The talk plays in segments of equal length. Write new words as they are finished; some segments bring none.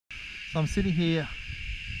So I'm sitting here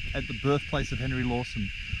at the birthplace of Henry Lawson,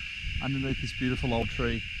 underneath this beautiful old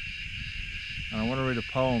tree, and I want to read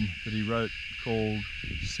a poem that he wrote called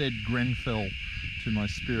 "Said Grenfell to My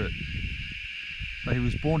Spirit." So he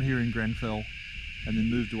was born here in Grenfell and then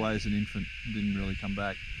moved away as an infant and didn't really come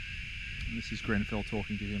back. And this is Grenfell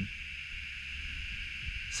talking to him.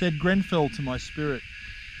 Said Grenfell to my spirit,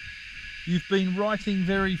 "You've been writing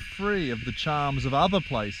very free of the charms of other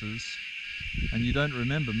places, and you don't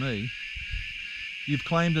remember me. You've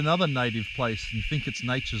claimed another native place and think it's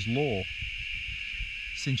nature's law,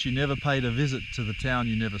 since you never paid a visit to the town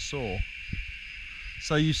you never saw.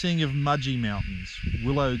 So you sing of Mudgee mountains,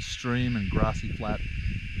 willowed stream and grassy flat.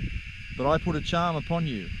 But I put a charm upon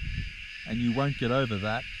you, and you won't get over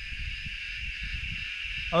that.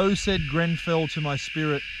 Oh, said Grenfell to my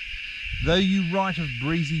spirit, though you write of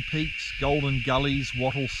breezy peaks, golden gullies,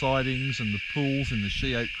 wattle sidings, and the pools in the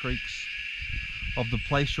she-oak creeks, of the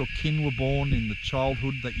place your kin were born in the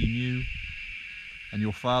childhood that you knew, and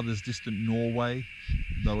your father's distant Norway,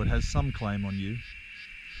 though it has some claim on you.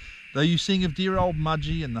 Though you sing of dear old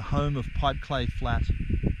Mudgee and the home of Pipeclay Flat,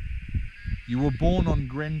 you were born on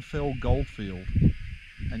Grenfell Goldfield,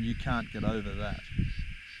 and you can't get over that."